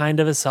is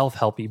kind of a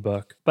self-helpy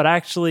book, but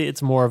actually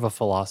it's more of a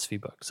philosophy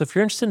book. So if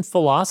you're interested in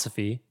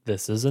philosophy,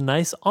 this is a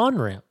nice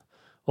on-ramp.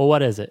 Well,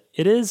 what is it?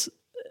 It is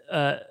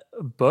a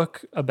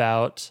book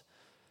about,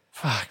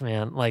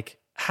 like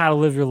how to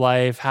live your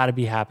life, how to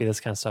be happy,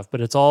 this kind of stuff.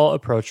 But it's all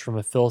approached from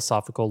a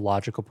philosophical,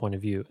 logical point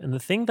of view. And the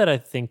thing that I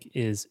think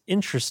is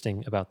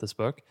interesting about this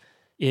book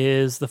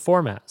is the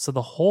format. So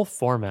the whole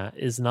format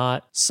is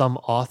not some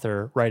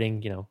author writing,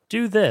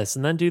 do this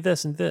and then do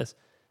this and this.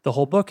 The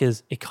whole book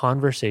is a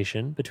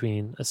conversation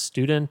between a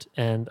student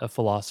and a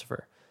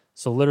philosopher.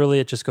 So literally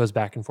it just goes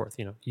back and forth,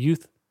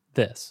 youth,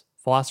 this,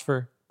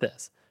 philosopher,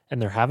 this.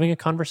 And they're having a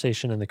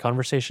conversation, and the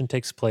conversation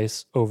takes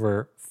place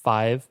over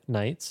 5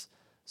 nights.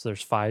 So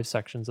there's 5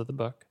 sections of the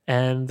book.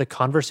 And the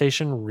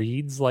conversation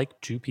reads like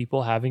 2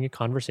 people having a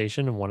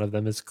conversation, and one of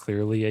them is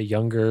clearly a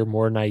younger,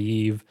 more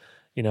naive,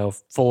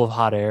 full of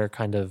hot air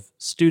kind of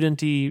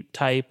student-y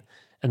type.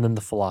 And then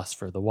the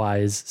philosopher, the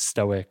wise,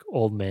 stoic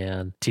old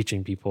man,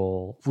 teaching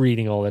people,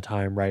 reading all the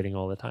time, writing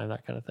all the time,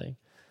 that kind of thing.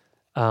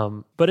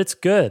 But it's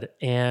good.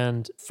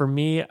 And for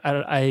me,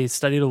 I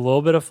studied a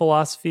little bit of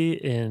philosophy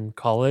in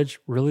college,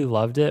 really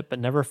loved it, but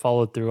never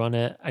followed through on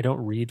it. I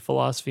don't read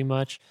philosophy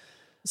much.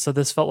 So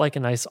this felt like a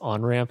nice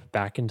on-ramp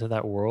back into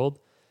that world.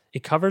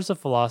 It covers a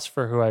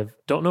philosopher who I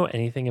don't know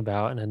anything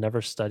about and had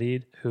never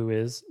studied, who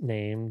is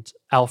named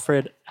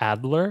Alfred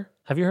Adler.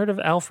 Have you heard of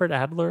Alfred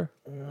Adler?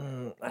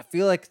 I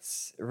feel like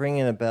it's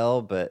ringing a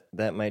bell, but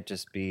that might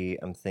just be,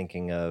 I'm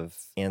thinking of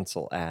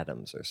Ansel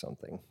Adams or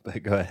something.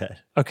 But go ahead.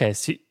 Okay,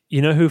 so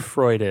you know who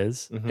Freud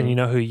is, and you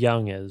know who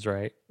Jung is,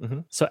 right?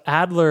 Mm-hmm. So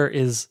Adler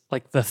is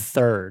like the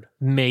third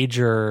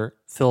major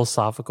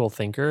philosophical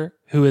thinker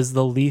who is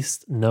the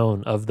least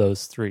known of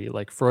those 3.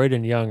 Like Freud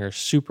and Jung are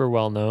super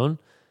well known.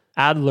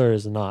 Adler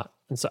is not.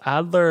 And so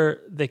Adler,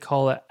 they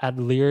call it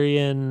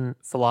Adlerian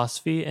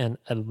philosophy and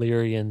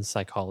Adlerian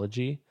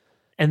psychology.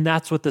 And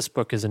that's what this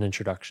book is an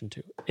introduction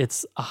to.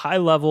 It's a high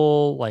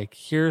level, like,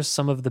 here's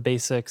some of the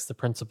basics, the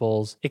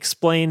principles,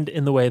 explained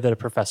in the way that a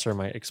professor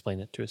might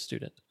explain it to a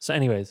student. So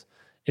anyways,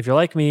 if you're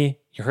like me,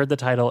 you heard the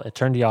title, it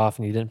turned you off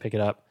and you didn't pick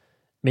it up,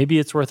 maybe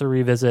it's worth a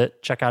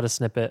revisit. Check out a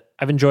snippet.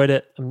 I've enjoyed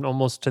it. I'm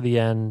almost to the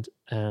end.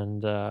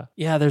 And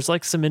there's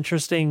like some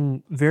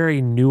interesting,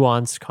 very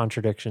nuanced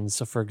contradictions.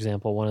 So for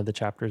example, one of the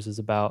chapters is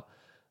about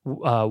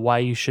why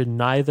you should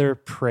neither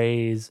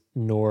praise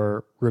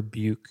nor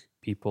rebuke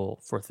people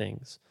for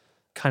things,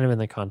 kind of in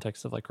the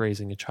context of like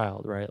raising a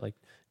child, right? Like,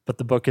 but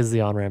the book is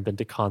the on-ramp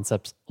into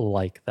concepts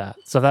like that.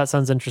 So if that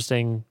sounds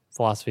interesting,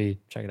 philosophy,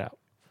 check it out.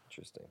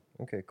 Interesting.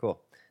 Okay,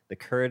 cool. The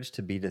Courage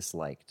to be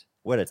Disliked.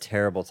 What a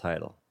terrible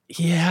title.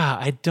 Yeah,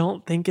 I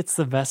don't think it's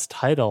the best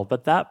title,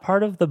 but that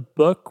part of the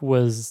book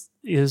was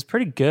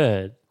pretty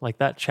good. Like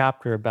that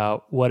chapter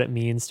about what it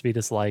means to be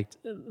disliked,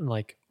 and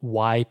like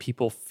why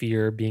people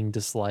fear being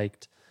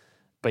disliked.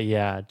 But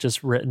yeah,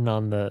 just written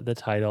on the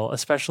title,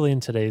 especially in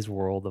today's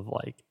world of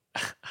like,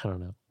 I don't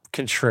know,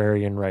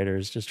 contrarian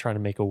writers just trying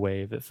to make a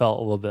wave. It felt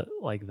a little bit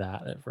like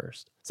that at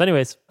first. So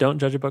anyways, don't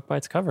judge a book by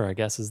its cover, I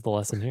guess is the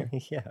lesson here.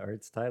 Yeah, or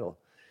its title.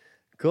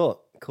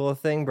 Cool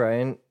thing,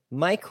 Brian.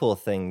 My cool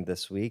thing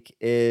this week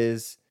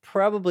is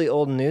probably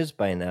old news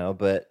by now,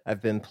 but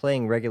I've been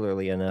playing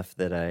regularly enough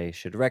that I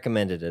should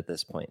recommend it at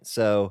this point.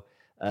 So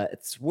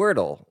it's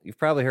Wordle. You've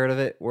probably heard of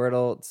it.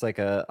 Wordle, it's like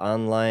a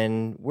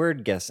online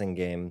word guessing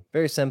game.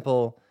 Very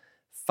simple.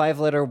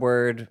 5-letter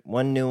word,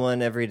 one new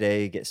one every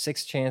day. You get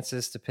 6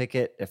 chances to pick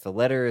it. If a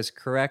letter is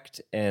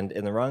correct and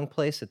in the wrong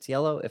place, it's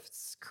yellow. If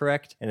it's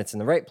correct and it's in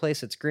the right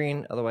place, it's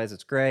green. Otherwise,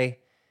 it's gray.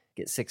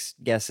 Get 6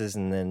 guesses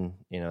and then,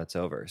 it's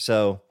over.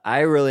 So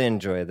I really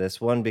enjoy this.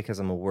 1, because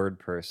I'm a word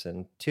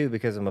person. 2,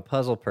 because I'm a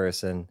puzzle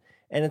person.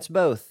 And it's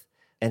both.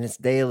 And it's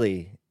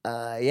daily.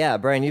 Yeah,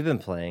 Brian, you've been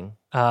playing.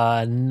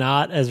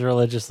 Not as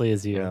religiously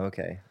as you. Oh,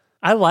 okay.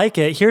 I like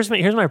it. Here's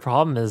my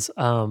problem is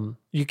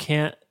you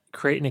can't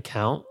create an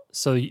account.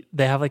 So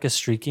they have like a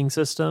streaking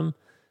system.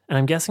 And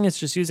I'm guessing it's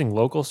just using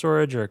local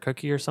storage or a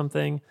cookie or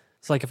something.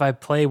 It's like if I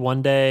play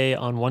one day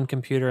on one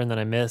computer and then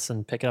I miss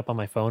and pick it up on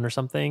my phone or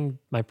something,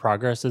 my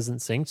progress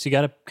isn't synced. So you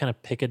got to kind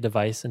of pick a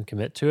device and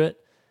commit to it.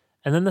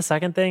 And then the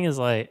second thing is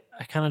like,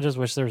 I kind of just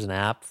wish there was an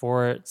app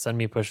for it. Send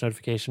me a push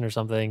notification or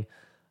something.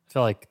 I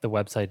feel like the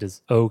website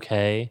is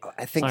okay.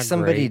 I think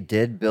somebody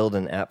did build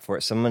an app for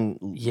it. Someone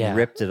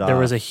ripped it off. There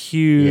was a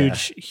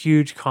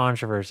huge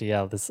controversy.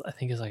 Yeah, this I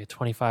think is like a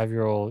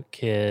 25-year-old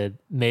kid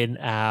made an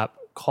app,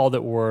 called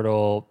it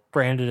Wordle,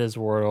 branded as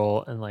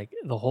Wordle, and like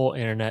the whole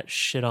internet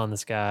shit on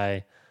this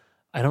guy.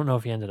 I don't know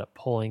if he ended up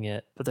pulling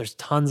it, but there's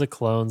tons of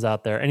clones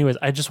out there. Anyways,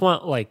 I just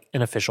want like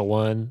an official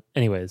one.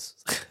 Anyways,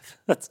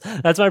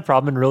 that's my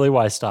problem and really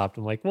why I stopped.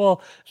 I'm like,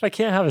 well, if I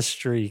can't have a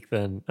streak,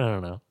 then I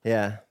don't know.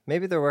 Yeah,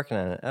 maybe they're working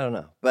on it. I don't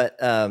know. But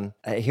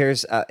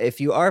here's, if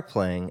you are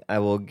playing, I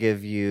will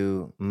give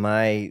you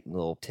my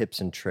little tips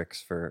and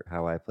tricks for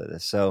how I play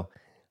this. So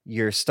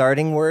your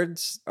starting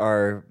words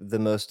are the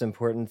most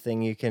important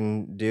thing you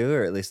can do,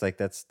 or at least like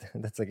that's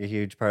like a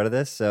huge part of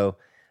this. So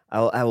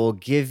I will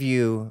give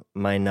you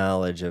my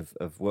knowledge of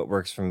what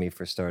works for me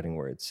for starting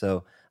words.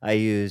 So I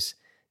use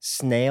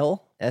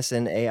snail,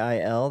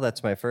 SNAIL.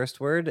 That's my first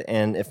word.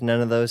 And if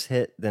none of those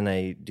hit, then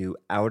I do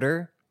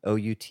outer,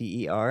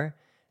 OUTER.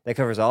 That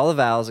covers all the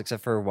vowels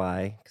except for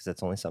Y, because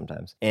that's only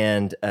sometimes.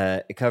 And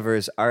it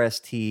covers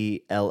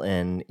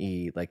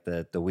RSTLNE, like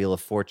the Wheel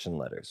of Fortune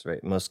letters,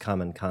 right? Most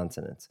common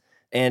consonants.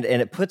 And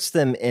it puts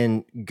them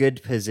in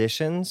good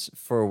positions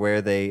for where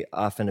they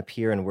often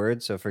appear in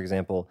words. So, for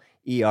example,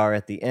 ER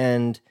at the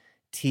end,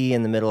 T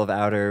in the middle of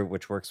outer,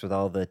 which works with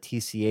all the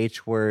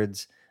TCH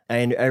words.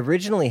 I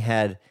originally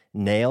had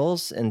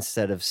nails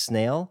instead of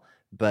snail,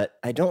 but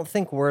I don't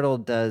think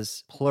Wordle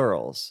does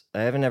plurals.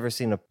 I haven't ever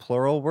seen a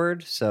plural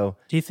word, so...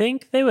 Do you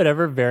think they would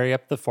ever vary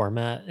up the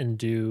format and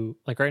do...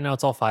 Like right now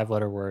it's all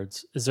 5-letter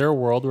words. Is there a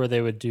world where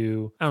they would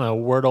do, I don't know,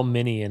 Wordle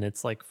Mini and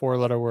it's like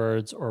 4-letter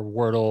words, or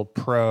Wordle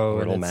Pro...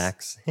 Wordle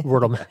Max.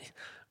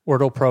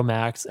 Wordle Pro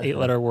Max,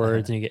 8-letter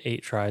words, and you get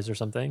 8 tries or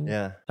something?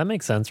 Yeah. That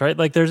makes sense, right?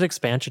 Like there's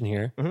expansion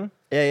here. Mm-hmm.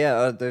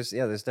 Yeah.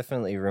 There's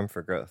definitely room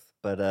for growth.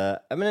 But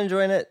I've been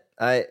enjoying it.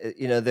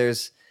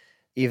 There's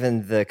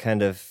even the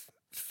kind of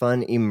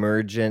fun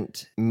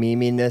emergent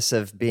meminess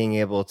of being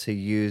able to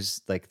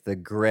use like the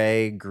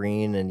gray,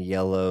 green, and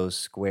yellow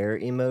square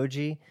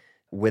emoji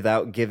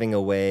without giving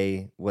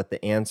away what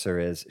the answer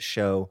is.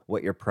 Show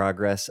what your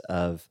progress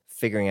of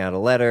figuring out a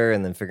letter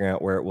and then figuring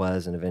out where it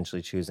was and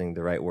eventually choosing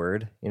the right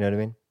word. You know what I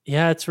mean?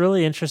 Yeah, it's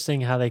really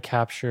interesting how they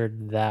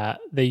captured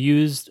that. They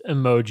used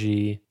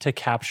emoji to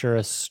capture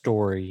a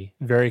story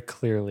very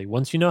clearly.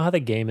 Once you know how the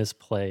game is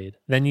played,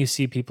 then you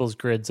see people's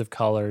grids of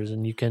colors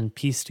and you can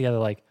piece together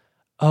like,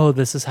 oh,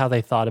 this is how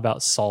they thought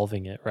about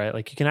solving it, right?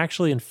 Like you can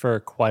actually infer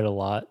quite a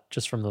lot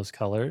just from those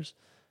colors,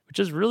 which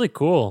is really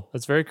cool.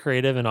 That's very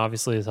creative and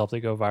obviously has helped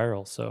it go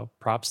viral. So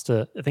props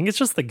to, I think it's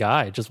just the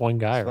guy, just one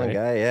guy, right? One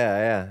guy,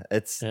 yeah.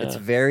 It's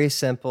very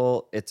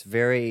simple. It's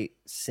very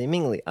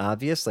seemingly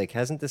obvious. Like,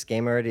 hasn't this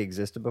game already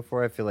existed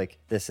before? I feel like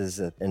this is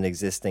an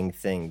existing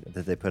thing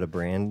that they put a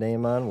brand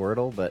name on,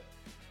 Wordle, but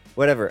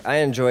whatever. I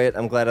enjoy it.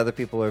 I'm glad other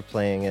people are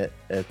playing it.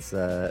 It's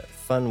a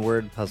fun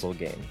word puzzle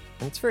game.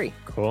 And it's free.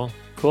 Cool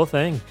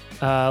thing.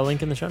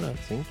 Link in the show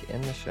notes. Link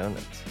in the show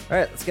notes. All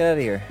right, let's get out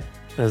of here.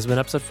 This has been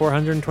episode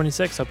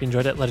 426. Hope you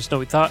enjoyed it. Let us know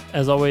what you thought.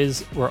 As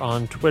always, we're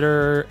on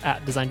Twitter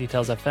at Design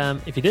Details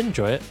FM. If you did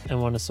enjoy it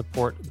and want to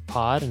support the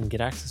pod and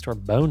get access to our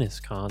bonus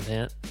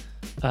content,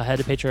 head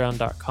to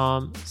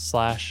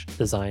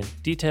patreon.com/design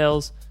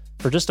details.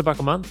 For just $1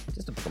 a month.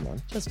 Just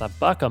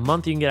 $1 a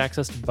month, you can get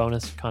access to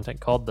bonus content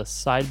called the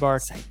Sidebar.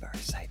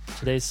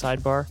 Today's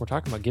sidebar, we're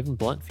talking about giving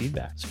blunt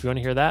feedback. So if you want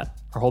to hear that,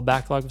 our whole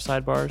backlog of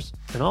sidebars,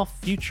 and all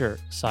future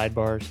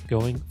sidebars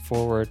going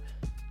forward,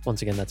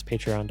 Once again, that's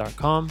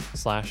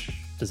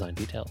patreon.com/design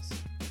details.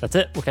 That's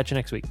it. We'll catch you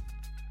next week.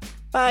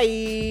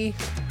 Bye.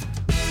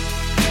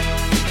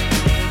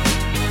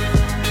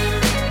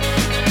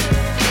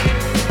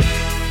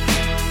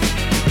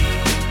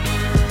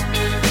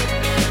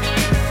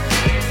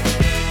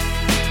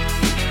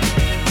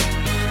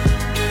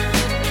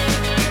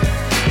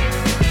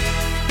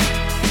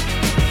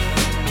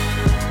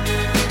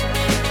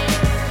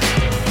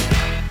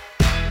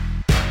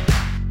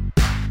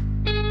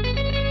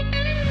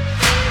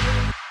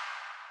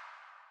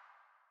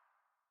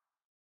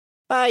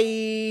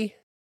 Bye.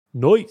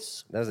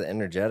 Nice. That was an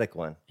energetic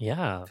one.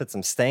 Yeah. Put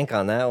some stank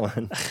on that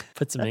one.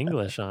 Put some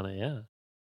English on it. Yeah.